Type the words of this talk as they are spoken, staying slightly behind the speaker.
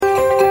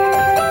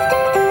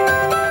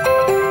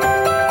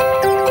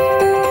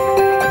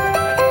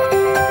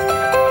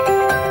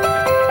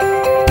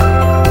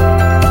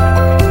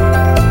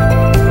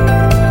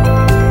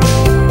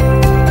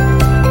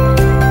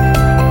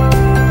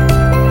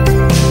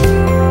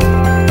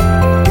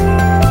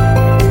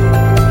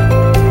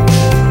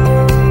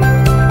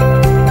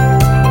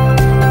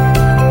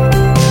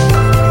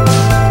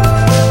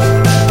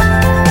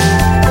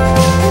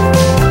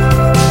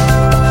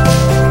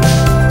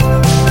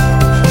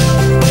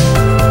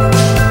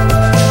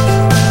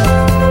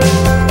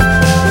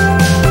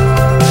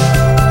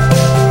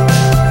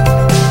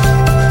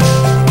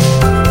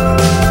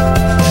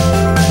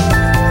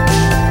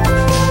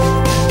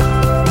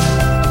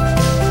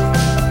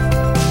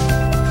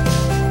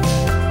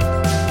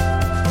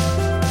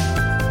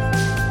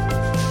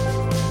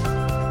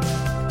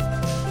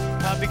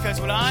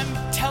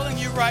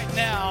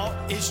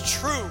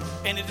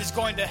and it is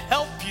going to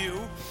help you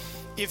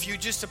if you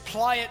just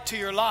apply it to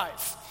your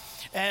life.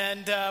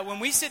 And when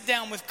we sit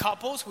down with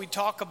couples, we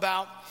talk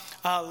about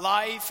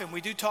life, and we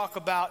do talk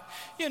about,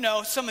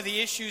 some of the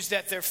issues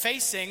that they're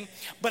facing.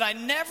 But I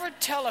never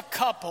tell a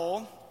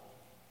couple,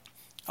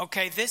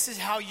 okay, this is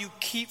how you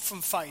keep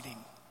from fighting.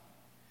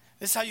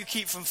 This is how you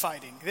keep from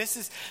fighting. This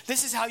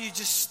is how you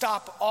just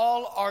stop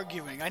all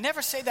arguing. I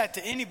never say that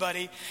to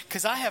anybody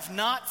because I have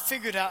not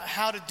figured out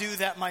how to do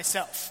that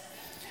myself.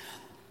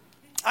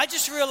 I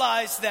just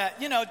realized that,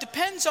 it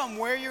depends on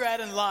where you're at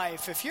in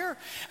life. If you're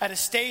at a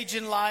stage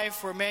in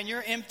life where, man,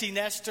 you're empty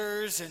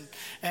nesters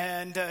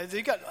and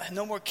you got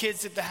no more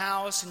kids at the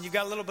house and you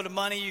got a little bit of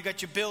money, you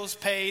got your bills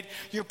paid,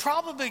 you're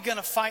probably going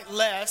to fight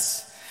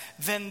less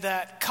than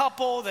that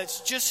couple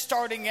that's just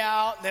starting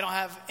out. They don't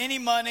have any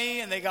money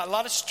and they got a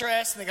lot of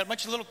stress and they got a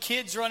bunch of little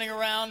kids running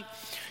around.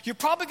 You're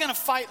probably going to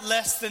fight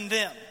less than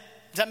them.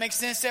 Does that make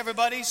sense to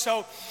everybody?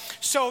 So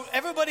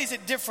everybody's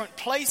at different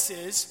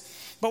places.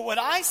 But what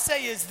I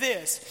say is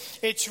this: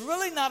 it's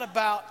really not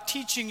about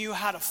teaching you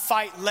how to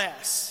fight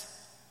less,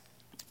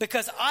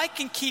 because I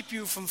can keep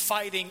you from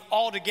fighting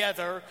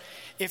altogether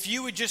if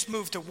you would just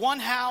move to one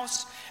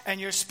house and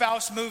your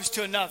spouse moves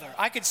to another.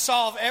 I could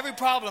solve every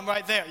problem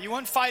right there. You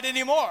wouldn't fight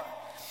anymore.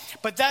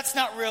 But that's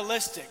not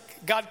realistic.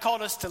 God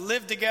called us to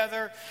live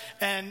together,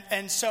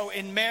 and so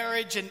in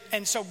marriage,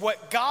 and so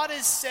what God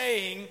is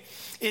saying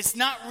is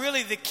not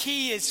really the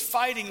key is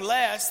fighting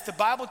less. The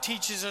Bible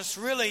teaches us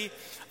really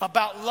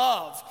about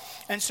love.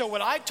 And so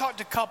what I talk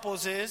to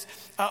couples is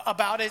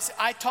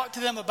I talk to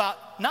them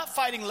about not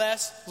fighting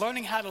less,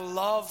 learning how to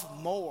love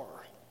more.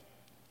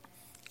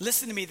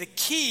 Listen to me, the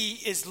key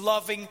is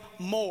loving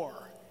more.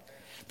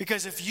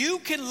 Because if you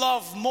can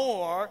love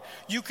more,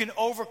 you can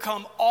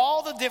overcome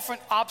all the different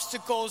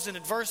obstacles and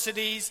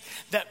adversities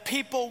that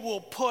people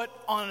will put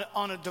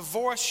on a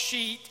divorce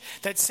sheet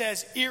that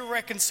says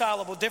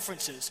irreconcilable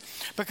differences.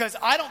 Because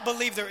I don't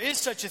believe there is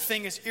such a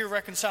thing as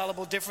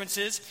irreconcilable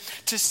differences.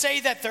 To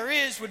say that there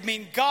is would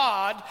mean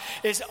God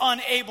is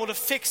unable to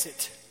fix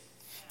it.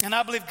 And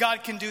I believe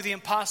God can do the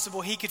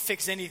impossible. He could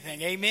fix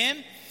anything.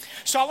 Amen?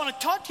 So I want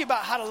to talk to you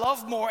about how to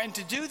love more, and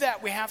to do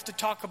that we have to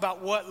talk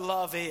about what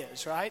love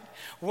is, right?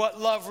 What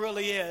love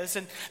really is.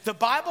 And the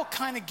Bible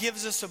kind of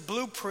gives us a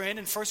blueprint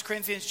in 1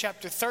 Corinthians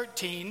chapter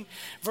 13,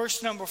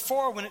 verse number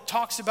 4, when it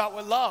talks about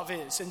what love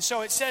is. And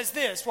so it says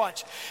this,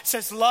 watch. It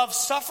says, love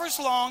suffers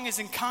long, is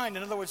kind.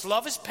 In other words,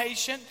 love is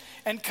patient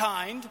and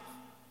kind.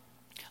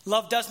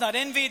 Love does not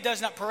envy, it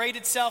does not parade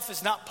itself,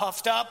 is not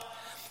puffed up,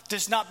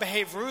 does not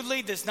behave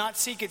rudely, does not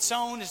seek its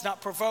own, is not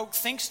provoked,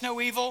 thinks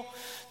no evil,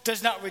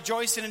 does not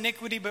rejoice in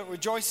iniquity, but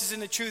rejoices in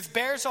the truth,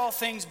 bears all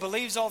things,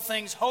 believes all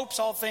things,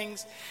 hopes all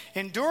things,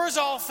 endures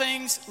all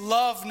things.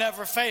 Love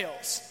never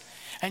fails.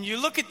 And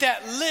you look at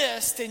that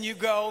list and you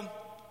go,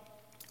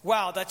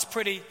 wow, that's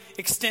pretty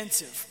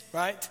extensive,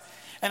 right?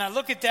 And I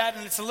look at that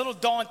and it's a little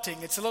daunting.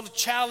 It's a little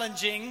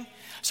challenging.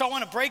 So I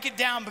want to break it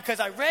down, because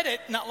I read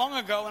it not long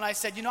ago and I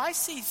said, I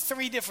see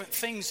three different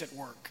things at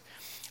work.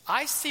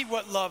 I see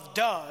what love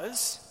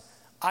does,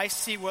 I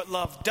see what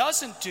love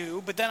doesn't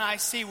do, but then I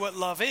see what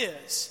love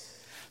is.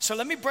 So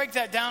let me break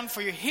that down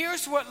for you.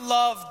 Here's what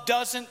love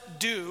doesn't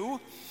do.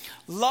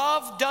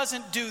 Love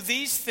doesn't do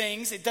these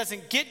things. It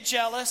doesn't get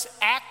jealous,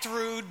 act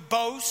rude,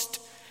 boast,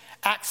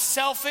 act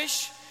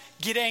selfish,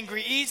 get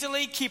angry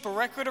easily, keep a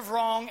record of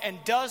wrong, and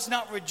does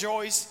not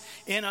rejoice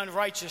in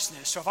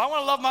unrighteousness. So if I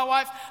want to love my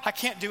wife, I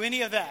can't do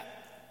any of that.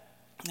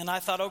 And I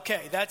thought,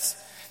 okay, that's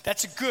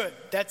good.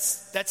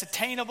 That's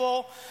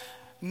attainable,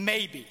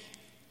 maybe,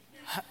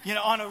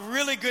 on a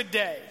really good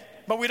day.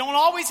 But we don't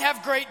always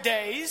have great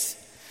days.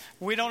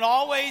 We don't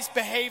always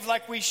behave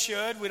like we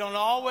should. We don't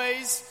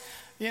always,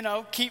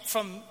 keep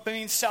from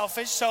being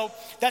selfish. So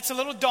that's a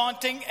little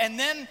daunting. And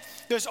then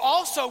there's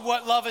also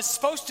what love is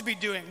supposed to be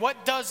doing.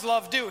 What does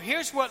love do?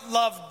 Here's what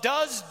love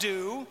does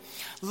do.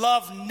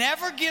 Love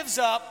never gives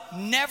up,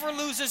 never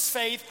loses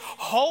faith,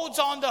 holds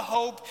on to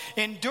hope,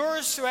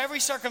 endures through every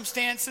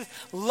circumstance.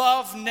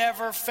 Love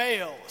never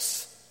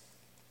fails.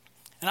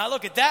 And I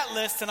look at that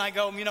list and I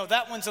go,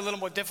 that one's a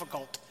little more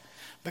difficult,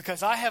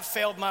 because I have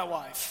failed my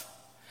wife.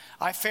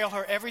 I fail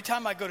her every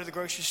time I go to the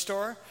grocery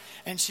store,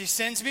 and she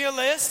sends me a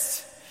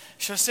list.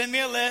 She'll send me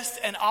a list,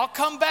 and I'll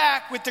come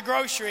back with the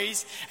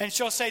groceries, and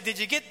she'll say, did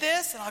you get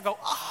this? And I'll go,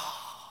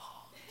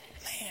 oh,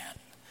 man,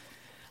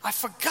 I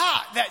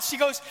forgot that. She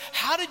goes,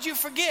 how did you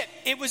forget?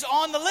 It was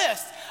on the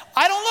list.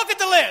 I don't look at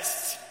the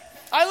list.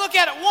 I look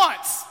at it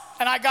once,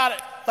 and I got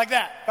it like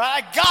that.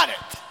 I got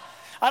it.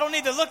 I don't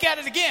need to look at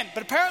it again.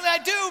 But apparently I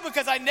do,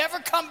 because I never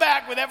come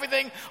back with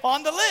everything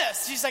on the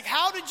list. She's like,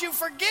 how did you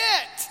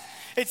forget?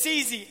 It's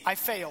easy. I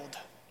failed.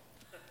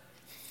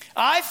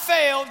 I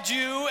failed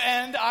you,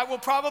 and I will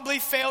probably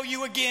fail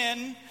you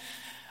again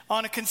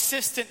on a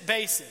consistent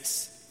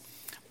basis.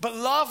 But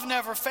love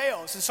never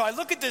fails. And so I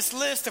look at this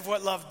list of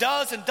what love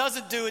does and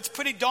doesn't do. It's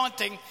pretty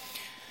daunting.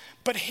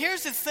 But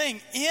here's the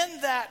thing.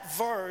 In that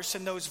verse,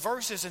 in those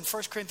verses in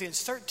 1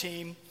 Corinthians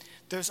 13,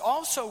 there's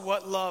also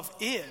what love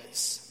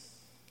is.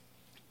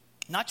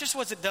 Not just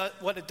what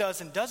it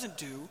does and doesn't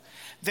do.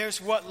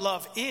 There's what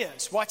love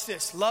is. Watch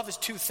this. Love is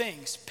two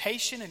things,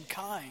 patient and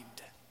kind.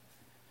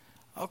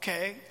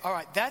 Okay, all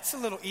right, that's a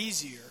little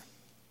easier.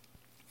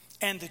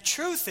 And the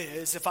truth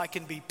is, if I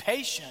can be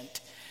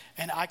patient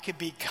and I can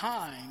be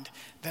kind,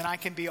 then I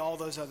can be all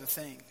those other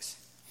things.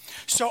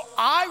 So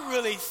I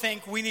really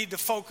think we need to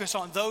focus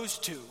on those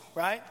two,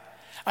 right?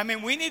 I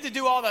mean, we need to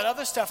do all that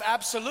other stuff.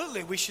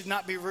 Absolutely. We should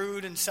not be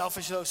rude and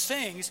selfish, those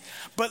things.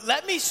 But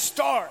let me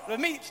start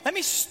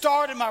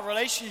in my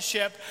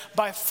relationship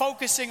by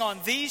focusing on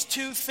these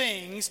two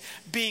things,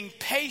 being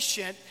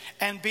patient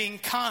and being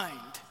kind.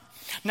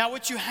 Now,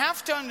 what you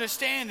have to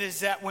understand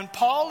is that when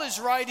Paul is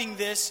writing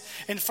this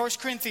in 1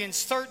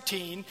 Corinthians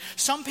 13,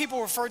 some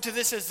people refer to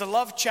this as the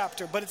love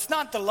chapter, but it's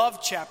not the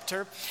love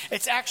chapter.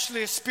 It's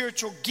actually a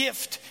spiritual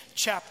gift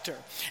chapter.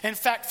 In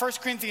fact, 1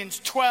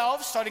 Corinthians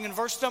 12, starting in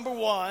verse number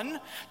 1,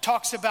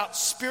 talks about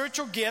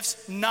spiritual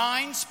gifts,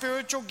 9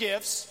 spiritual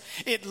gifts.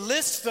 It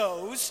lists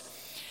those.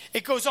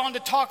 It goes on to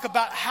talk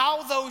about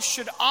how those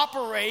should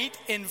operate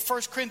in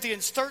 1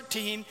 Corinthians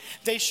 13.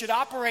 They should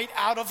operate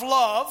out of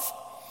love.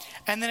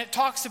 And then it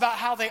talks about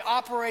how they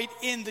operate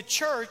in the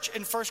church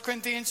in 1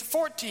 Corinthians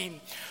 14.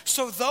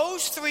 So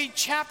those 3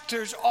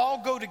 chapters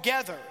all go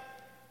together.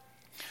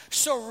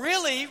 So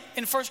really,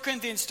 in 1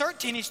 Corinthians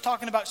 13, he's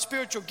talking about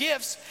spiritual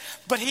gifts,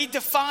 but he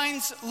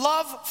defines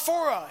love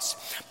for us.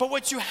 But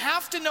what you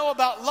have to know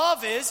about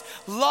love is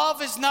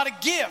not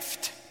a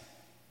gift.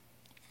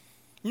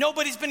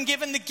 Nobody's been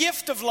given the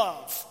gift of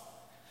love.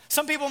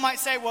 Some people might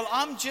say, well,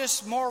 I'm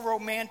just more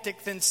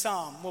romantic than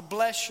some. Well,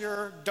 bless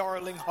your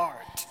darling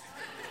heart.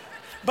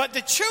 But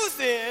the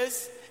truth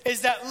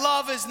is that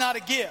love is not a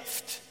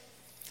gift.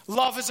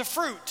 Love is a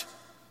fruit,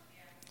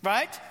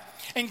 right?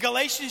 In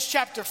Galatians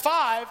chapter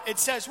 5, it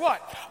says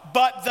what?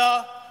 But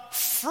the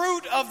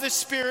fruit of the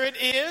Spirit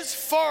is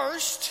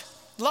first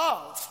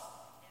love.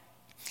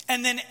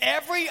 And then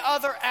every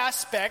other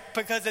aspect,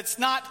 because it's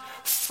not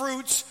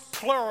fruits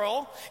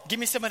plural. Give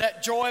me some of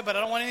that joy, but I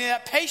don't want any of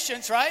that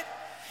patience, right?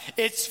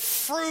 It's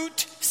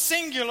fruit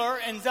singular.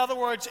 In other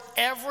words,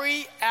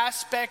 every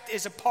aspect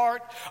is a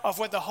part of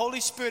what the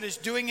Holy Spirit is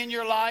doing in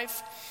your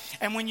life.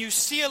 And when you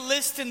see a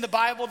list in the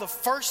Bible, the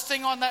first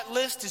thing on that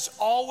list is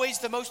always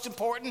the most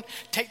important.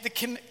 Take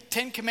the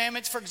 10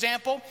 Commandments, for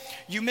example.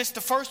 You missed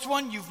the first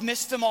one, you've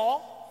missed them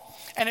all.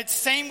 And it's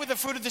same with the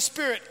fruit of the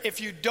Spirit.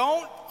 If you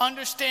don't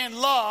understand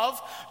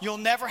love, you'll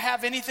never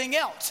have anything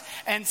else.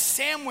 And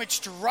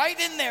sandwiched right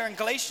in there in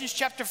Galatians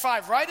chapter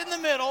 5, right in the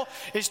middle,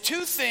 is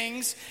 2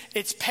 things.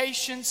 It's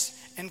patience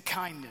and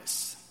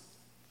kindness.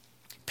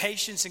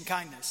 Patience and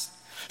kindness.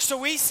 So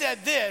we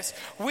said this.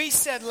 We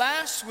said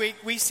last week,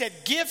 we said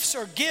gifts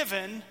are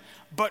given,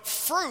 but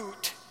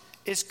fruit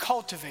is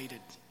cultivated.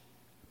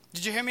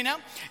 Did you hear me now?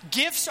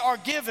 Gifts are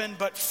given,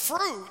 but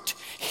fruit,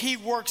 he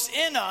works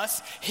in us.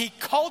 He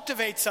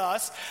cultivates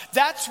us.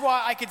 That's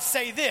why I could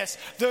say this.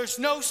 There's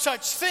no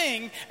such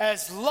thing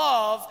as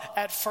love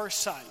at first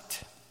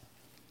sight.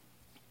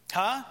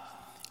 Huh?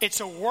 It's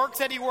a work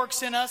that he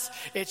works in us.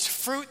 It's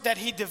fruit that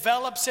he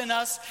develops in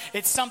us.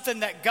 It's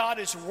something that God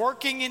is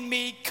working in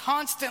me,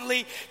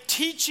 constantly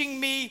teaching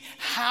me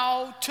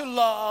how to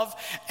love.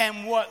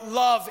 And what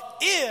love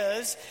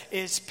is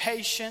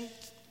patient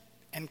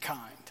and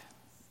kind.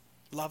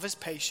 Love is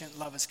patient,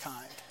 love is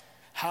kind.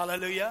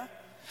 Hallelujah.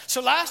 So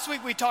last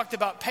week we talked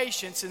about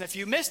patience, and if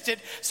you missed it,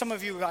 some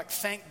of you were like,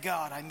 thank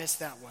God I missed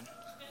that one.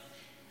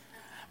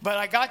 But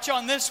I got you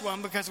on this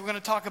one because we're going to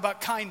talk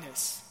about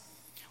kindness.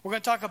 We're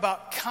going to talk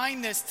about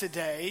kindness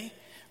today,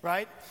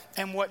 right?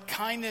 And what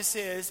kindness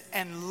is.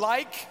 And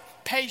like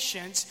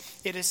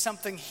patience, it is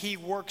something he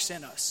works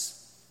in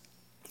us,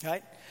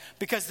 right?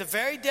 Because the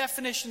very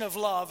definition of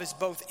love is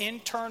both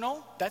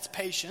internal, that's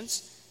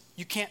patience.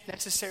 You can't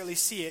necessarily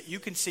see it. You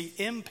can see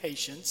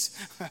impatience,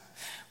 but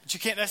you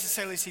can't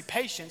necessarily see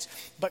patience.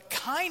 But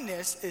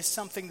kindness is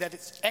something that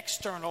it's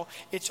external.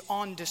 It's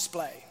on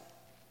display,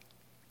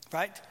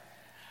 right?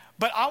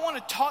 But I want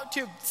to talk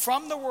to you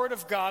from the Word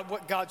of God,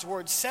 what God's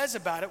Word says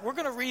about it. We're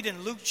going to read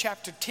in Luke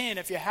chapter 10.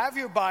 If you have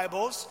your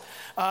Bibles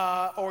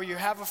or you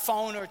have a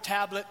phone or a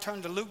tablet,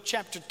 turn to Luke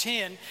chapter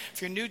 10.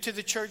 If you're new to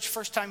the church,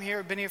 first time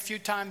here, been here a few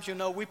times, you'll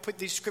know we put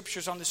these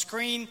scriptures on the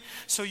screen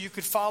so you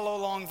could follow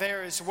along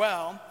there as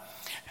well.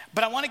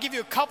 But I want to give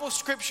you a couple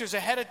scriptures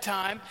ahead of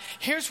time.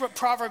 Here's what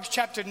Proverbs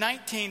chapter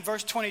 19,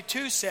 verse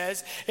 22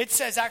 says. It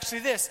says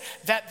actually this,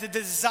 that the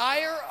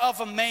desire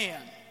of a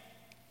man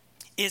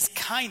is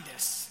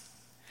kindness.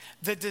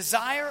 The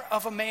desire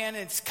of a man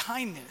is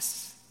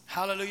kindness.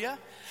 Hallelujah.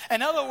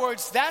 In other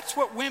words, that's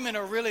what women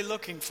are really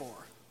looking for.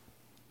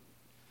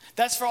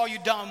 That's for all you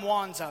Don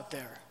Juans out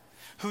there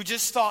who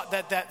just thought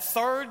that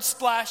third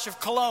splash of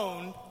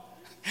cologne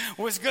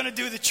was going to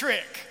do the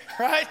trick,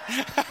 right?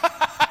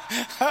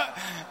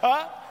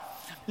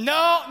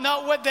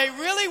 No, what they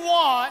really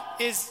want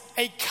is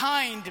a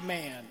kind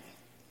man.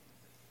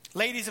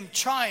 Ladies, I'm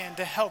trying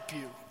to help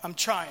you. I'm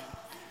trying.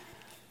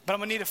 But I'm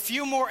going to need a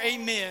few more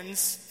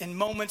amens in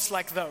moments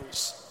like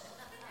those.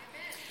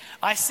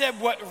 I said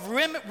what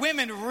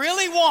women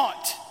really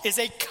want is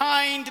a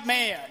kind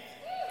man.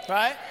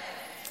 right?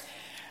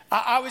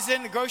 I was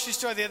in the grocery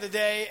store the other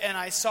day, and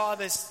I saw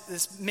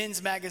this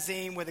men's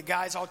magazine where the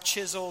guy's all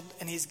chiseled,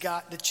 and he's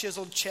got the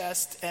chiseled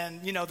chest,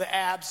 and, you know, the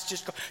abs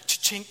just go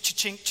cha-chink,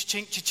 cha-chink,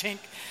 cha-chink, cha-chink.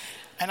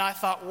 And I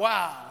thought,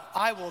 wow,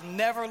 I will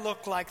never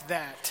look like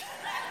that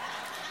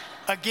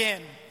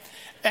again.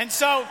 And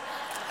so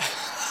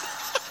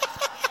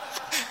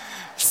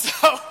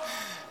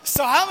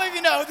how many of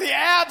you know the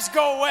abs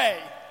go away?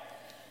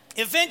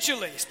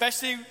 Eventually,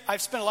 especially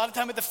I've spent a lot of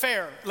time at the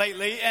fair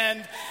lately,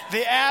 and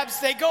the abs,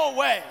 they go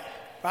away,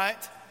 right?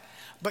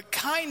 But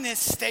kindness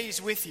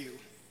stays with you.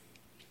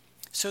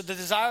 So the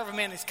desire of a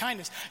man is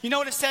kindness. You know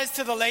what it says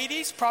to the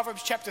ladies?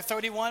 Proverbs chapter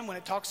 31, when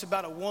it talks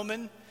about a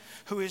woman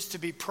who is to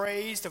be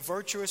praised, a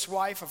virtuous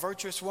wife, a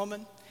virtuous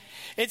woman.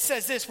 It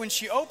says this: when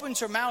she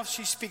opens her mouth,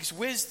 she speaks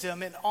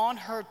wisdom, and on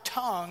her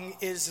tongue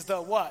is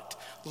the what?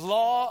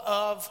 Law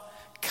of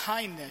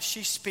kindness.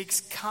 She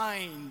speaks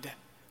kind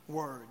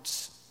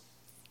words.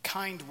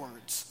 Kind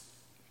words.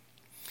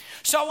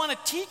 So I want to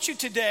teach you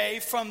today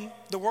from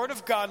the Word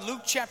of God,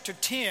 Luke chapter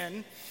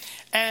 10.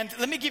 And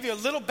let me give you a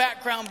little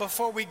background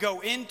before we go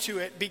into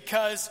it,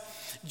 because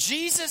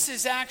Jesus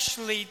is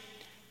actually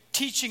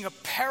teaching a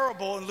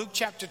parable in Luke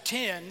chapter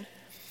 10.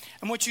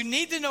 And what you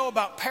need to know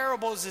about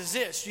parables is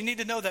this: you need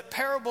to know that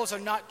parables are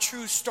not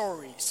true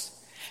stories.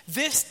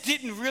 This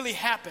didn't really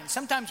happen.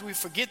 Sometimes we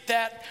forget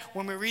that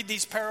when we read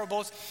these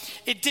parables.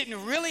 It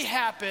didn't really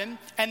happen,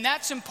 and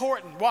that's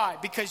important. Why?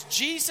 Because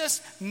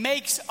Jesus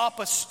makes up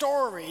a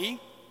story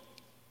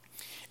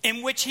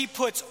in which he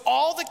puts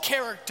all the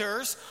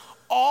characters,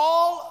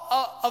 all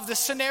of the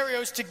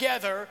scenarios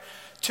together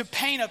to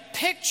paint a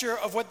picture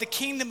of what the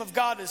kingdom of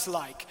God is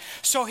like.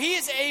 So he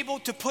is able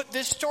to put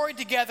this story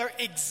together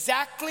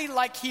exactly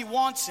like he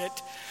wants it.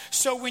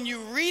 So when you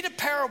read a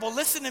parable,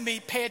 listen to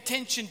me, pay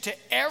attention to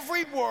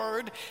every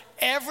word,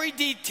 every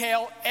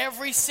detail,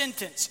 every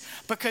sentence,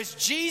 because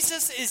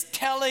Jesus is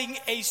telling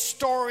a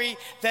story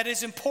that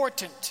is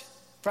important,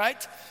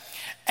 right?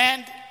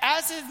 And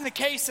as in the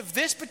case of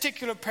this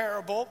particular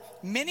parable,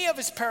 many of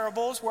his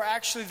parables were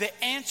actually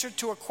the answer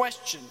to a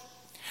question.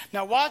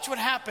 Now watch what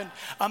happened.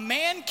 A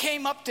man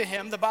came up to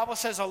him. The Bible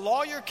says a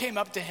lawyer came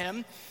up to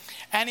him,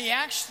 and he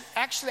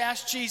actually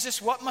asked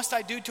Jesus, "What must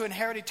I do to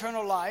inherit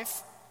eternal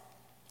life?"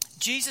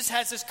 Jesus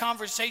has this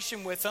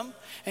conversation with him,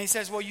 and he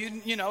says, well,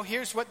 you know,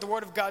 here's what the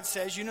Word of God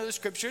says. You know the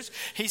scriptures.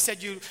 He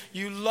said you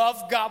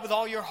love God with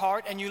all your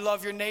heart, and you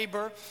love your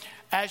neighbor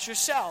as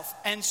yourself.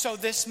 And so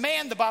this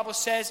man, the Bible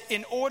says,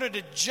 in order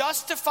to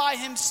justify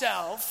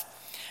himself,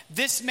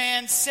 this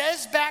man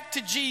says back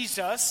to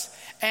Jesus,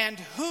 "And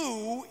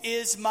who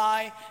is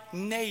my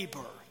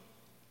neighbor?"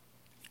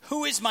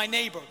 Who is my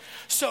neighbor?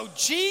 So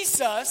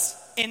Jesus,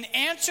 in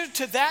answer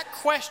to that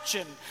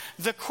question,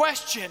 the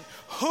question,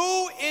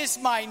 who is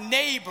my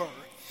neighbor?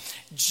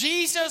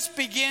 Jesus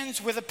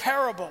begins with a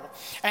parable,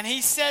 and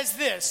he says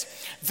this: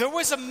 there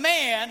was a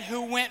man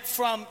who went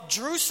from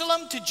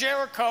Jerusalem to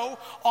Jericho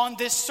on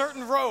this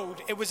certain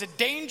road. It was a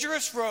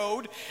dangerous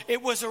road.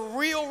 It was a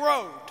real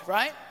road,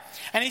 right?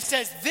 And he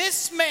says,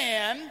 this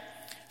man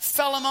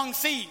fell among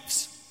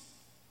thieves.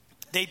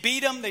 They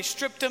beat him, they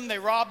stripped him, they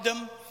robbed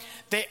him.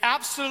 They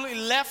absolutely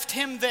left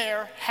him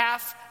there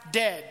half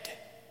dead.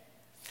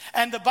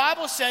 And the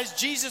Bible says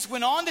Jesus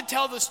went on to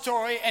tell the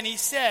story, and he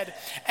said,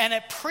 and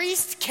a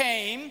priest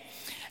came,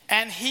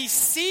 and he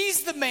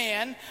sees the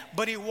man,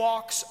 but he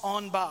walks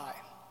on by.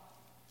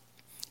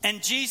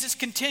 And Jesus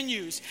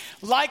continues,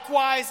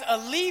 likewise a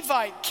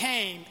Levite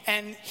came,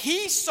 and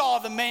he saw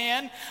the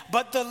man,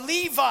 but the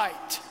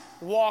Levite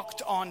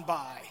walked on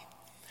by.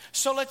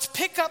 So let's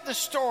pick up the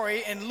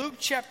story in Luke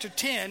chapter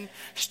 10,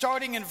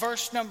 starting in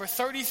verse number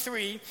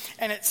 33,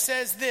 and it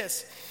says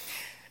this: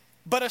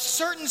 but a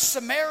certain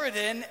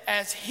Samaritan,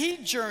 as he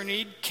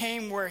journeyed,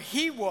 came where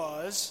he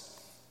was,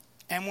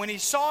 and when he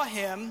saw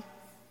him,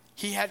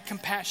 he had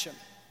compassion.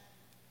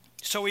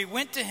 So he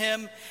went to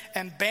him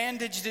and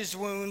bandaged his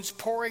wounds,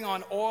 pouring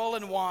on oil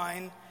and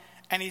wine,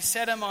 and he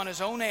set him on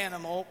his own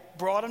animal,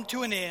 brought him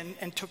to an inn,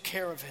 and took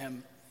care of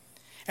him.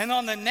 And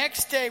on the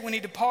next day when he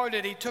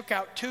departed, he took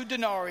out 2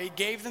 denarii,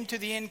 gave them to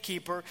the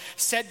innkeeper,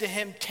 said to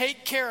him,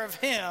 take care of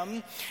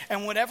him,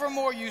 and whatever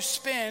more you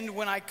spend,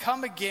 when I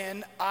come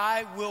again,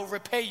 I will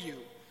repay you.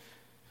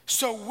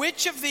 So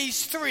which of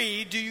these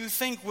 3 do you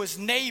think was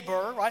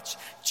neighbor? Watch,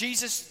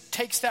 Jesus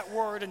takes that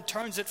word and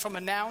turns it from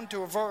a noun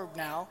to a verb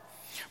now.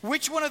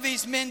 Which one of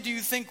these men do you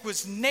think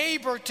was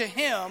neighbor to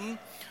him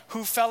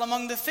who fell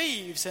among the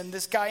thieves? And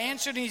this guy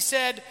answered, and he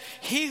said,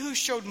 he who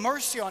showed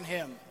mercy on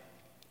him.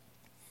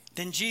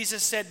 Then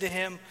Jesus said to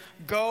him,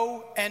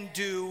 go and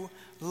do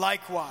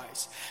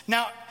likewise.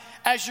 Now,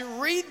 as you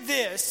read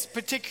this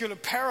particular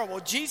parable,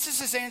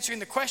 Jesus is answering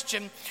the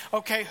question,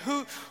 okay,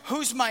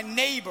 who's my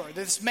neighbor?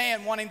 This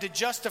man wanting to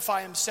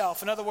justify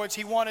himself. In other words,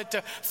 he wanted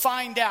to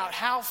find out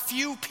how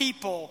few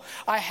people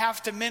I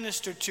have to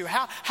minister to,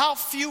 how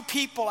few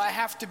people I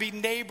have to be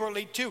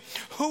neighborly to.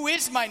 Who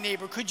is my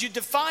neighbor? Could you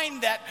define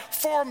that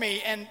for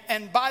me?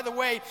 And by the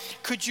way,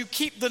 could you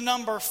keep the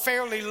number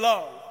fairly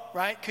low?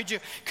 right? Could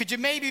you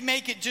maybe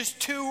make it just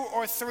 2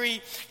 or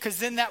 3? Because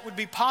then that would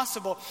be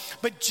possible.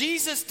 But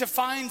Jesus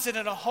defines it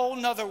in a whole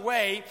nother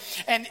way.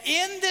 And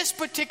in this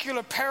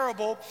particular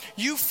parable,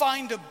 you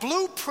find a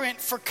blueprint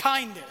for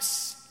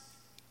kindness.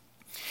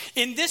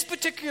 In this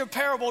particular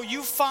parable,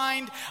 you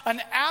find an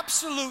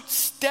absolute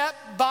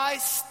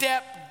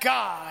step-by-step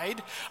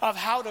guide of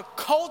how to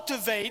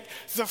cultivate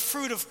the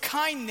fruit of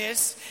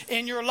kindness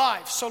in your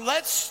life. So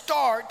let's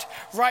start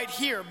right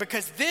here,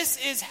 because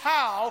this is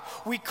how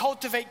we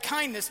cultivate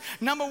kindness.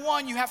 Number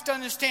one, you have to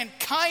understand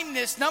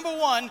kindness, number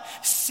one,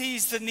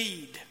 sees the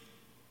need.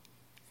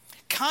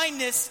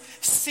 Kindness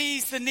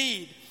sees the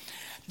need.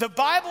 The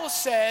Bible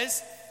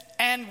says,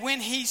 and when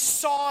he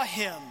saw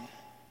him.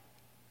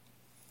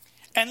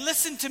 And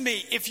listen to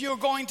me, if you're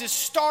going to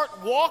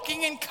start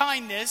walking in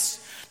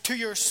kindness to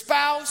your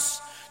spouse,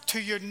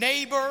 to your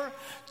neighbor,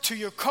 to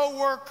your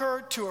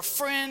coworker, to a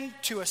friend,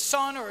 to a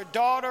son or a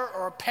daughter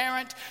or a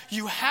parent,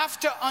 you have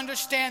to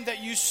understand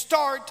that you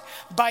start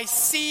by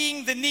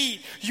seeing the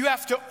need. You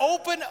have to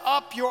open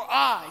up your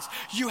eyes.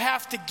 You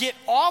have to get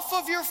off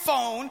of your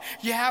phone.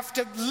 You have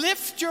to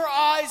lift your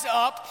eyes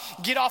up,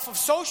 get off of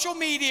social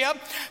media,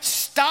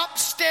 stop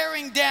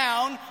staring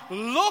down,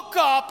 look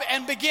up,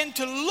 and begin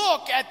to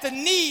look at the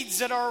needs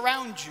that are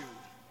around you.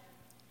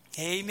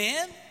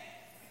 Amen?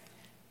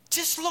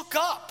 Just look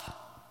up.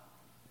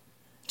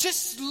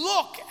 Just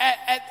look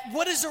at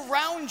what is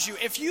around you.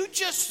 If you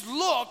just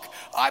look,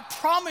 I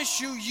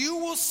promise you, you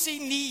will see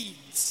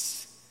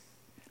needs.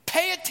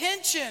 Pay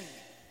attention.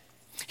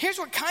 Here's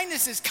what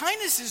kindness is.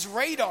 Kindness is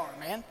radar,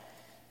 man.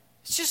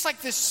 It's just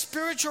like this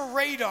spiritual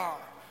radar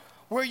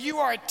where you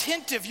are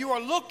attentive, you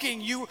are looking,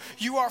 you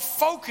are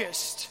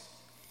focused.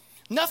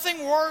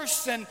 Nothing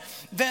worse than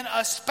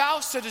a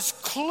spouse that is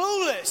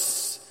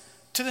clueless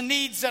to the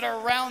needs that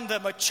are around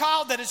them, a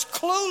child that is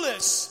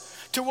clueless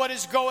to what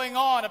is going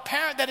on, a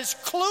parent that is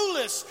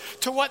clueless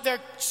to what their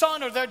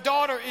son or their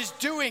daughter is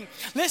doing.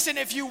 Listen,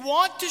 if you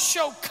want to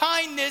show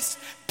kindness,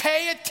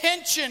 pay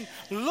attention,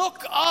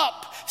 look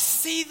up,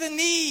 see the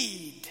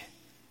need.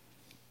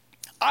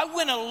 I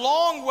went a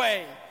long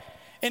way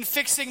in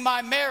fixing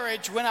my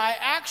marriage when I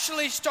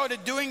actually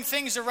started doing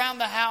things around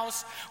the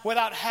house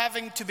without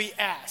having to be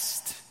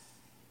asked.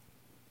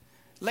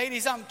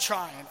 Ladies, I'm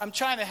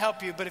trying to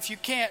help you, but if you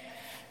can't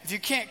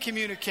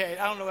communicate,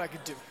 I don't know what I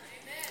could do.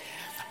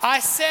 I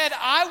said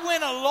I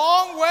went a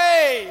long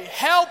way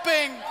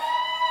helping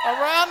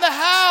around the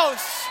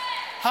house.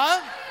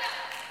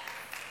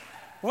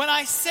 When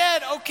I said,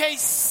 okay,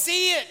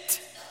 see it.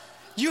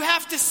 You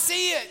have to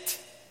see it.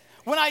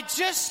 When I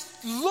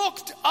just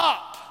looked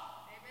up.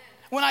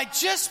 When I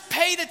just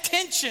paid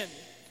attention.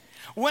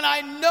 When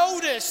I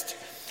noticed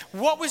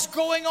what was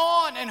going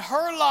on in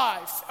her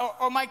life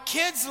or my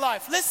kids'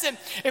 life. Listen,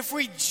 if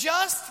we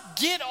just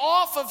get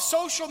off of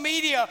social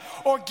media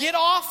or get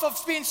off of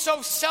being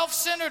so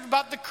self-centered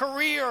about the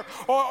career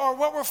or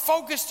what we're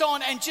focused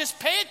on and just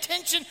pay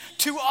attention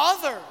to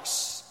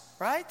others,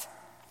 right?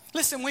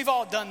 Listen, we've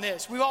all done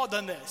this. We've all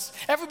done this.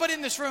 Everybody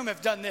in this room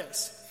have done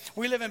this.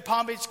 We live in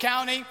Palm Beach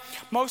County.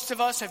 Most of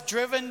us have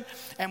driven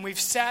and we've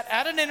sat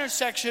at an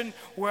intersection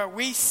where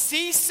we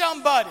see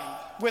somebody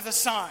with a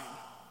sign.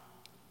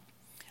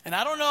 And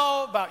I don't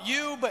know about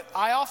you, but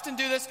I often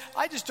do this.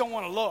 I just don't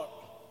want to look.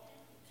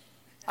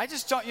 I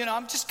just don't,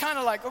 I'm just kind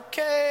of like,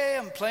 okay,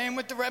 I'm playing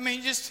with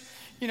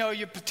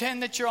you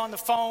pretend that you're on the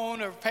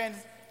phone or paying,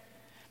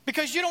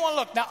 because you don't want to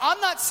look. Now,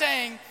 I'm not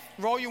saying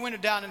roll your window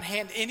down and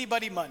hand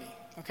anybody money.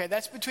 Okay,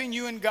 that's between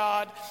you and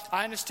God.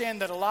 I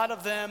understand that a lot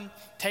of them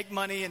take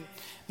money, and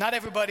not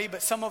everybody,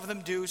 but some of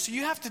them do. So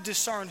you have to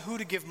discern who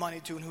to give money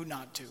to and who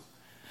not to.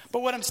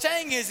 But what I'm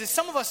saying is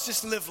some of us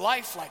just live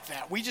life like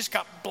that. We just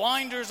got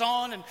blinders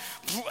on and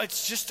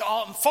it's just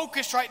all, I'm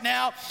focused right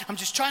now. I'm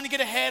just trying to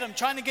get ahead. I'm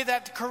trying to get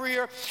that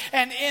career.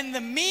 And in the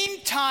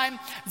meantime,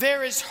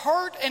 there is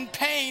hurt and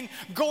pain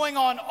going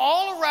on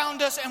all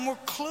around us and we're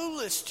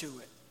clueless to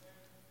it.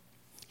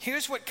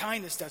 Here's what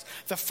kindness does.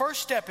 The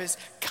first step is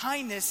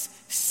kindness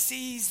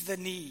sees the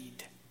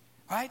need,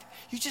 right?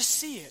 You just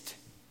see it.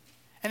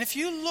 And if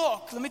you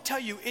look, let me tell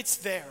you, it's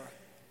there.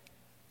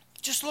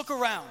 Just look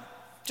around.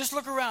 Just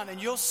look around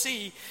and you'll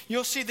see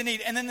the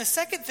need. And then the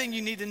second thing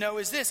you need to know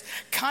is this.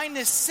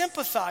 Kindness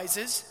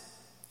sympathizes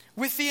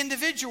with the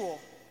individual.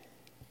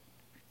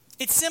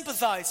 It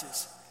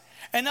sympathizes.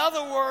 In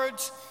other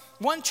words,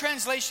 one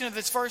translation of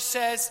this verse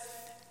says,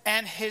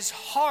 and his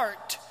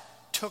heart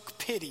took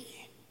pity.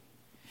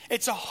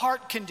 It's a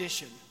heart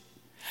condition.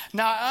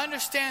 Now, I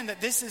understand that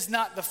this is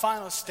not the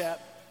final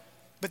step,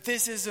 but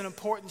this is an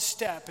important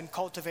step in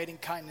cultivating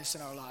kindness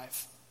in our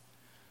life.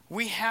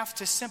 We have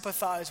to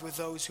sympathize with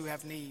those who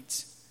have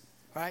needs,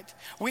 right?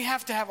 We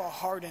have to have our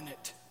heart in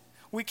it.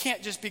 We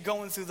can't just be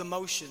going through the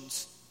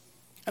motions.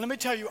 And let me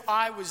tell you,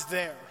 I was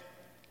there.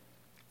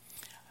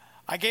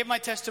 I gave my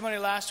testimony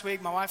last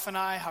week, my wife and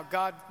I, how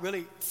God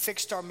really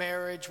fixed our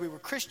marriage. We were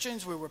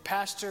Christians, we were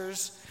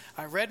pastors.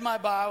 I read my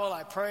Bible,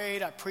 I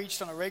prayed, I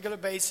preached on a regular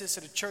basis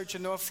at a church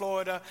in North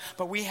Florida,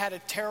 but we had a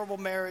terrible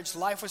marriage.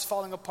 Life was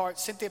falling apart.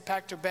 Cynthia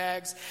packed her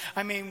bags.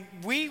 I mean,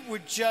 we were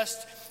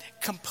just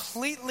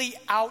completely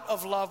out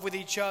of love with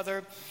each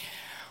other.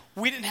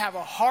 We didn't have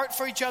a heart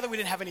for each other. We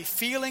didn't have any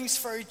feelings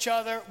for each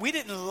other. We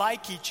didn't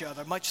like each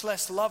other, much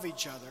less love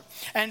each other.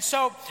 And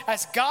so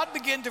as God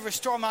began to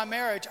restore my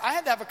marriage, I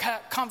had to have a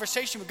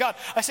conversation with God.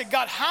 I said,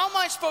 God, how am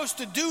I supposed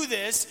to do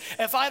this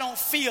if I don't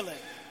feel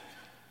it?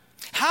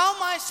 How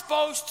am I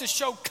supposed to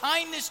show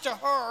kindness to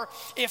her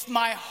if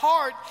my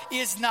heart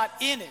is not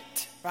in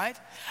it, right?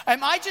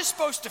 Am I just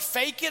supposed to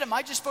fake it? Am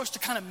I just supposed to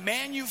kind of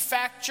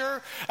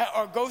manufacture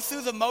or go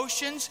through the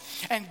motions?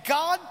 And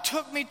God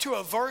took me to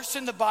a verse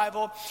in the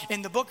Bible,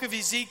 in the book of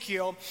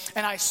Ezekiel,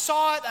 and I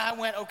saw it and I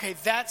went, okay,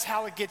 that's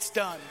how it gets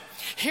done.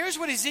 Here's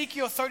what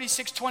Ezekiel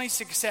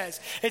 36:26 says.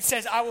 It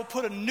says, I will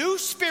put a new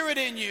spirit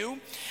in you.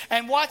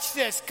 And watch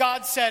this.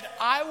 God said,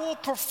 I will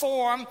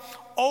perform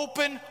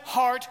open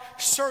heart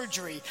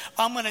surgery.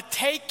 I'm going to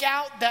take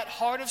out that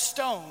heart of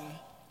stone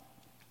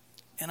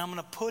and I'm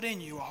going to put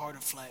in you a heart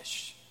of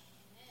flesh.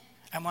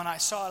 And when I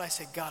saw it, I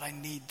said, God, I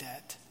need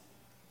that.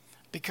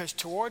 Because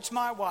towards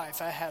my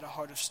wife, I had a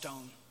heart of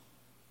stone.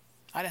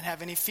 I didn't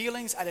have any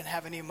feelings. I didn't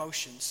have any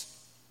emotions.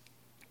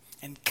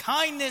 And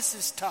kindness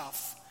is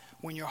tough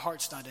when your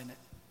heart's not in it.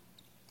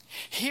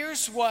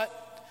 Here's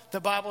what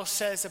the Bible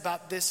says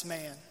about this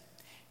man.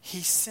 He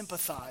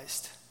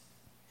sympathized.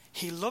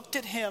 He looked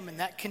at him in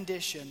that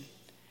condition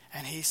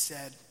and he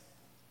said,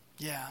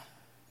 yeah,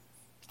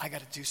 I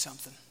got to do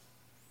something.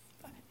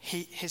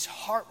 His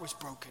heart was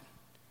broken.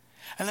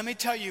 And let me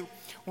tell you,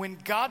 when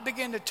God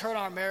began to turn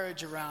our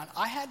marriage around,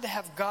 I had to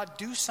have God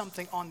do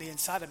something on the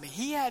inside of me.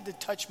 He had to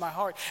touch my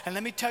heart. And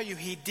let me tell you,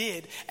 he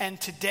did. And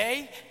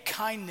today,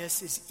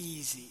 kindness is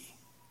easy.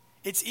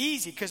 It's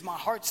easy because my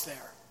heart's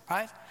there,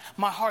 right?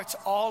 My heart's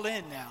all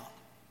in now.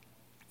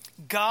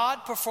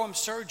 God performs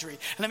surgery.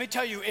 And let me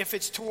tell you, if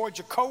it's towards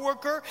your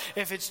coworker,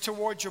 if it's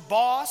towards your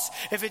boss,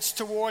 if it's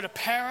toward a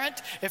parent,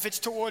 if it's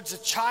towards a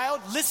child,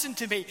 listen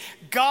to me.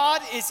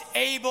 God is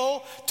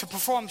able to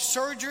perform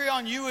surgery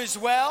on you as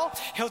well.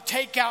 He'll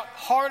take out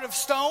heart of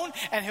stone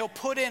and he'll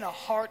put in a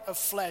heart of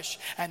flesh.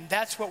 And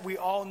that's what we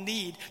all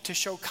need to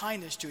show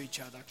kindness to each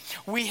other.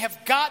 We have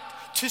got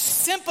to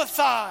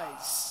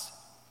sympathize.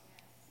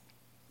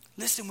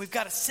 Listen, we've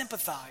got to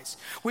sympathize.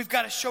 We've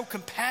got to show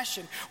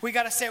compassion. We've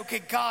got to say, okay,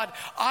 God,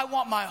 I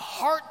want my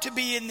heart to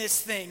be in this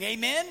thing.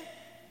 Amen?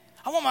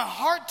 I want my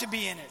heart to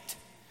be in it.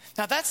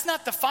 Now, that's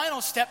not the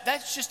final step.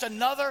 That's just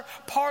another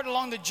part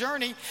along the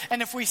journey.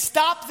 And if we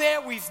stop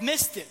there, we've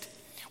missed it.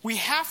 We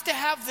have to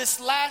have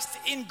this last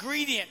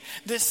ingredient,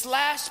 this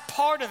last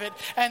part of it.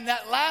 And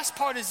that last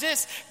part is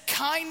this: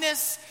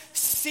 kindness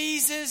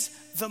seizes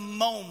the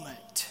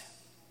moment.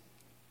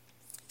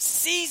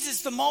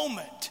 Seizes the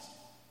moment.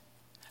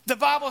 The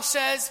Bible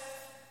says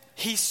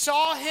he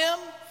saw him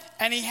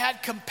and he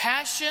had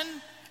compassion.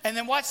 And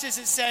then watch this,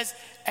 it says,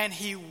 and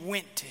he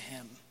went to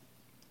him.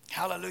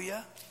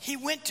 Hallelujah. He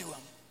went to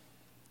him.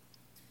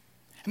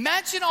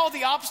 Imagine all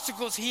the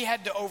obstacles he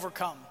had to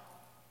overcome.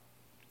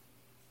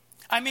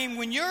 I mean,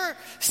 when you're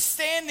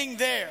standing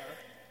there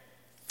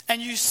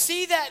and you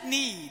see that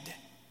need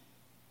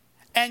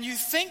and you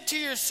think to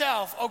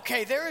yourself,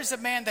 okay, there is a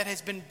man that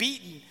has been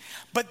beaten.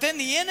 But then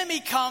the enemy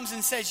comes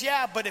and says,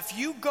 yeah, but if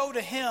you go to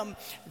him,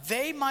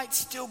 they might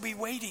still be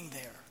waiting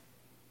there.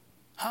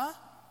 Huh?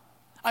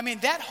 I mean,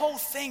 that whole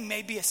thing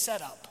may be a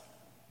setup.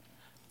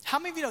 How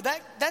many of you know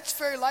that's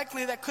very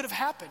likely that could have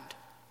happened?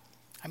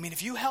 I mean,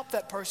 if you help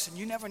that person,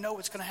 you never know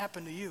what's going to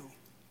happen to you.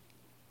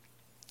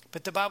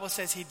 But the Bible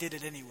says he did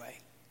it anyway.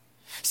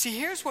 See,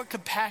 here's what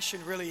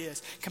compassion really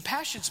is.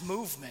 Compassion's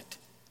movement.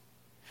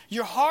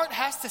 Your heart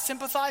has to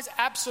sympathize,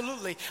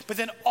 absolutely. But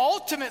then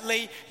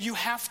ultimately, you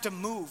have to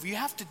move. You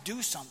have to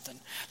do something.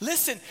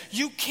 Listen,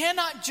 you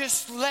cannot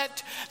just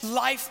let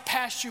life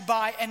pass you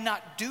by and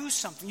not do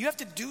something. You have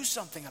to do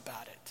something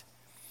about it.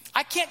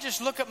 I can't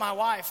just look at my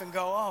wife and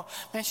go, oh,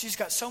 man, she's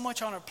got so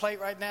much on her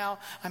plate right now.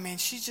 I mean,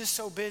 she's just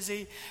so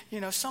busy.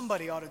 You know,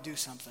 somebody ought to do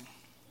something.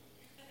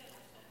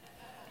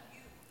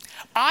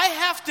 I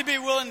have to be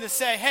willing to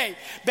say, hey,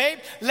 babe,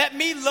 let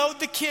me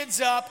load the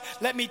kids up.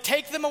 Let me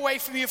take them away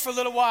from you for a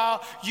little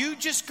while. You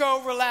just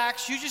go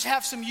relax. You just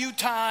have some you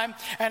time,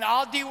 and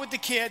I'll deal with the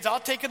kids. I'll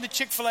take them to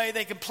Chick-fil-A.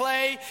 They can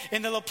play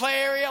in the little play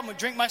area. I'm going to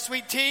drink my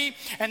sweet tea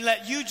and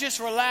let you just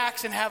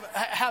relax and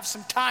have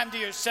some time to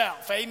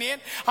yourself. Amen?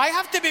 I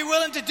have to be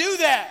willing to do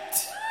that.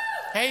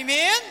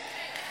 Amen?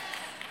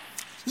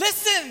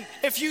 Listen,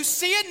 if you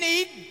see a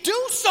need,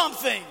 do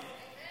something.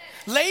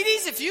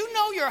 Ladies, if you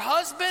know your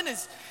husband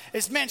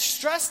is man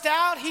stressed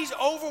out, he's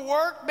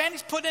overworked, man,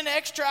 he's put in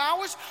extra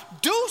hours,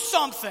 do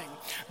something.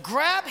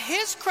 Grab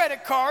his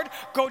credit card,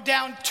 go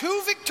down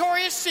to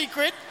Victoria's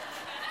Secret.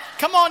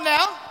 Come on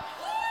now.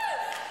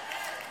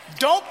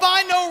 Don't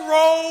buy no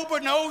robe or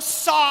no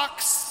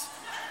socks.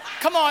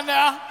 Come on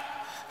now.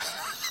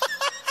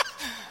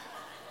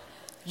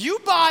 You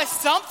buy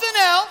something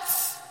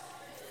else,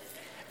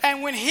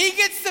 and when he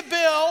gets the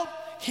bill,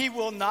 he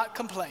will not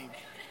complain.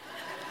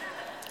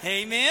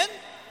 Amen?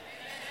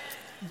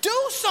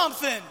 Do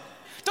something.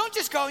 Don't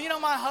just go, you know,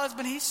 my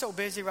husband, he's so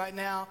busy right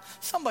now.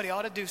 Somebody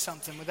ought to do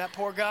something with that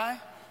poor guy.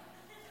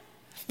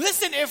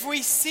 Listen, if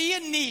we see a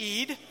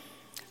need,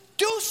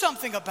 do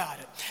something about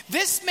it.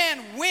 This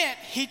man went,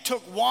 he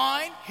took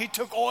wine, he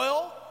took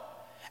oil,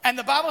 and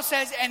the Bible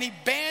says, and he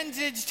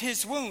bandaged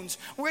his wounds.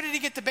 Where did he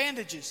get the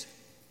bandages?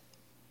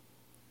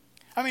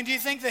 I mean, do you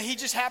think that he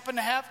just happened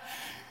to have?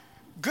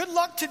 Good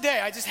luck today.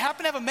 I just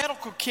happened to have a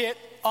medical kit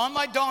on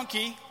my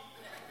donkey.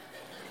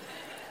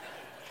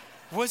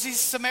 Was he a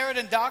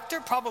Samaritan doctor?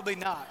 Probably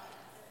not.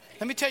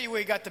 Let me tell you where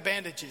he got the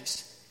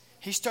bandages.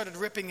 He started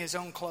ripping his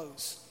own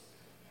clothes.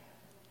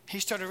 He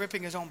started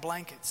ripping his own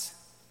blankets.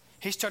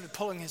 He started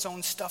pulling his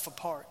own stuff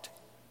apart.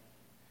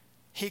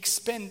 He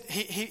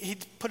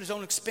put his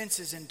own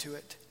expenses into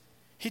it.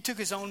 He took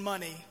his own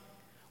money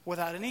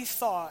without any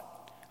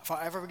thought, if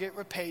I ever get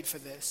repaid for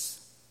this.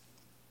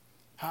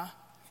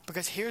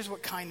 Because here's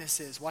what kindness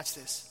is. Watch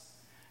this.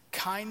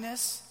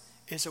 Kindness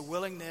is a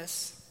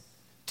willingness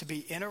to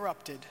be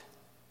interrupted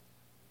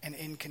and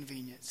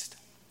inconvenienced.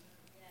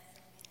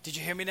 Did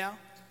you hear me now?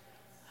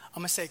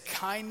 I'm going to say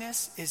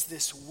kindness is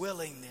this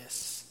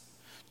willingness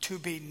to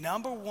be,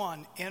 number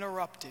one,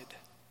 interrupted,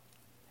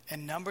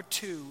 and number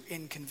two,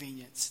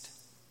 inconvenienced.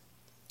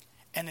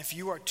 And if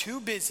you are too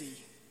busy,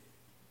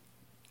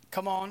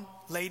 come on,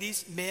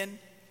 ladies, men,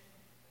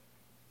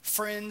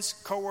 friends,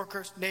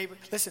 coworkers, neighbors,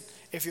 listen,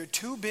 if you're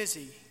too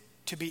busy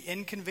to be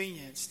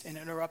inconvenienced and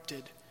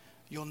interrupted,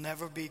 you'll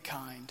never be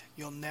kind.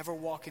 You'll never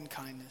walk in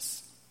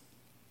kindness.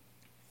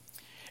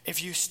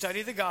 If you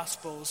study the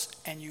Gospels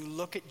and you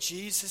look at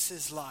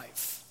Jesus'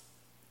 life,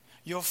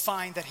 you'll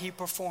find that he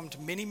performed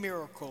many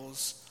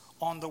miracles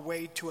on the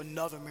way to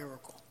another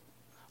miracle.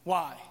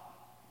 Why?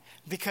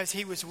 Because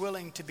he was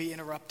willing to be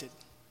interrupted.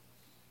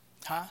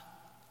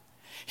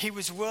 He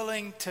was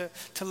willing to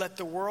let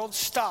the world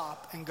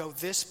stop and go,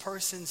 this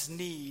person's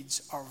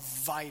needs are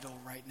vital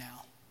right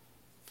now.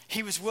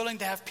 He was willing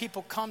to have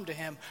people come to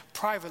him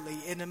privately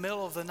in the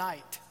middle of the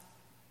night.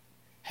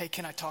 Hey,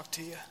 can I talk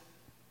to you?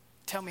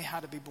 Tell me how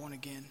to be born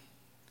again.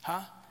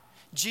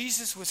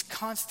 Jesus was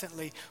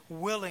constantly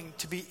willing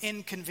to be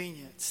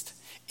inconvenienced,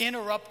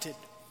 interrupted.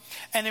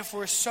 And if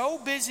we're so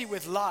busy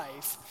with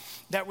life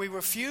that we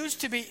refuse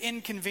to be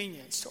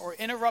inconvenienced or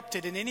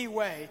interrupted in any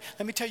way,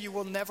 let me tell you,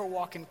 we'll never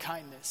walk in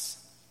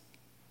kindness.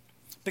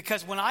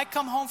 Because when I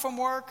come home from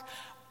work,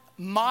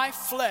 my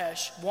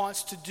flesh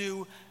wants to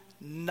do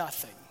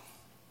nothing.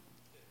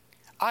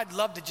 I'd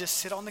love to just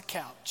sit on the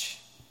couch,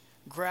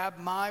 grab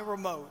my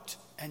remote,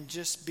 and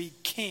just be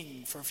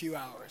king for a few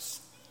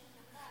hours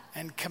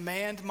and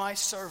command my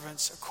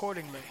servants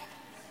accordingly,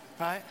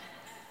 right?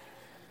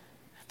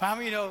 But how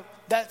many of you know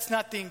that's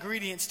not the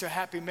ingredients to a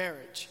happy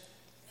marriage?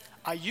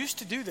 I used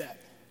to do that.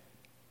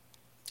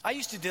 I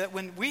used to do that.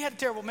 When we had a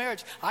terrible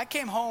marriage, I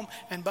came home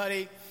and,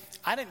 buddy,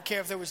 I didn't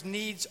care if there was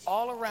needs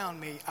all around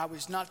me. I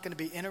was not going to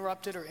be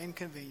interrupted or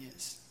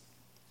inconvenienced.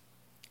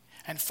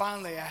 And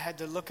finally, I had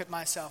to look at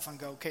myself and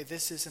go, okay,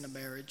 this isn't a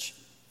marriage,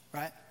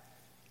 right?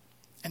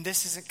 And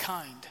this isn't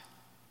kind.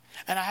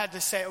 And I had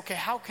to say, okay,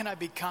 how can I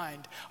be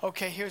kind?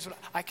 Okay, here's what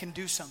I can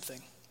do something.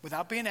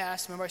 Without being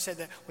asked, remember I said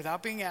that,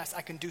 without being asked,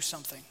 I can do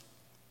something.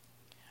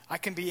 I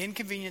can be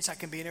inconvenienced, I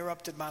can be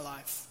interrupted in my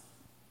life.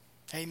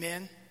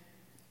 Amen?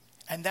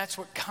 And that's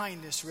what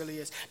kindness really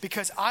is.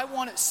 Because I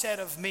want it said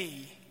of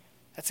me,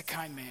 that's a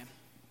kind man.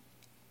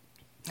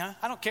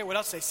 I don't care what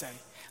else they say.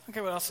 I don't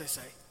care what else they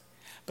say.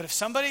 But if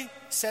somebody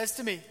says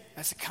to me,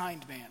 that's a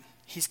kind man.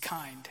 He's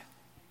kind.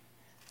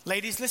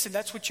 Ladies, listen,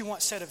 that's what you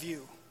want said of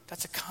you.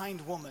 That's a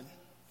kind woman.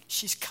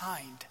 She's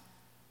kind.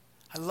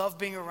 I love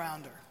being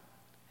around her.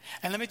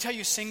 And let me tell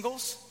you,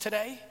 singles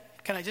today,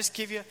 I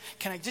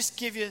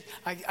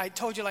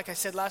told you, like I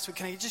said last week,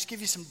 can I just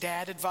give you some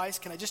dad advice?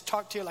 Can I just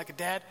talk to you like a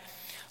dad?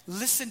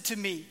 Listen to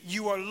me.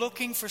 You are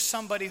looking for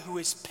somebody who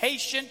is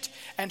patient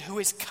and who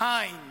is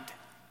kind.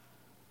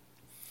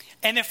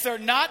 And if they're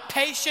not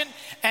patient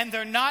and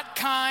they're not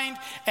kind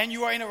and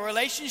you are in a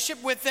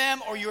relationship with them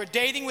or you're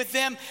dating with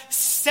them,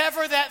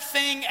 sever that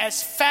thing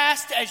as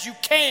fast as you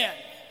can.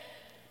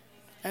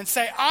 And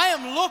say, I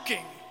am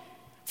looking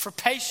for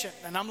patient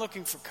and I'm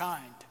looking for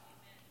kind.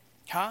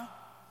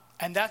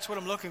 And that's what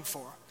I'm looking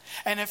for.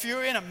 And if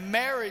you're in a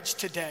marriage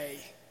today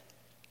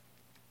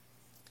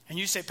and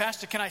you say,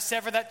 Pastor, can I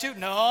sever that too?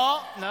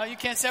 No, you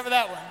can't sever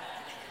that one.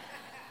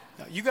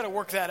 No, you got to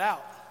work that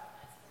out.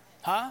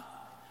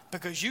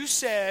 Because you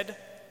said,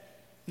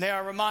 may I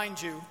remind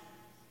you,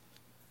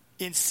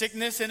 in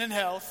sickness and in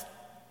health,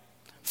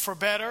 for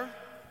better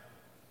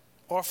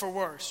or for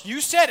worse.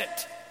 You said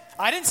it.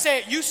 I didn't say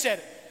it, you said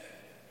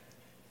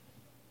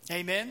it.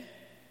 Amen?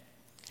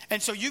 And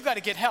so you got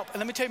to get help. And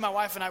let me tell you, my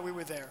wife and I, we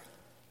were there.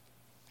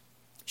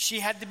 She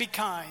had to be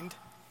kind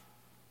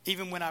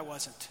even when I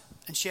wasn't.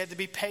 And she had to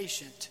be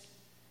patient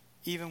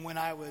even when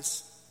I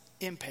was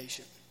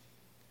impatient.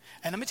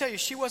 And let me tell you,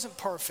 she wasn't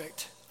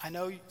perfect. I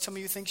know some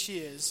of you think she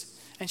is.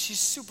 And she's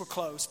super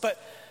close. But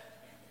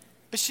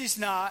she's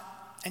not.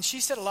 And she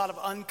said a lot of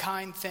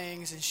unkind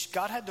things. And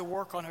God had to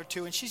work on her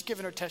too. And she's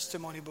given her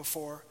testimony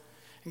before.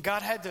 And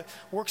God had to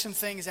work some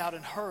things out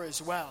in her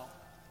as well.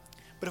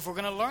 But if we're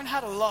going to learn how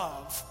to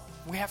love,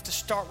 we have to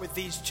start with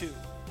these two.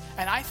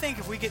 And I think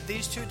if we get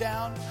these two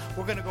down,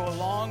 we're going to go a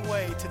long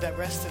way to that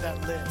rest of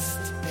that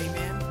list.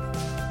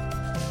 Amen.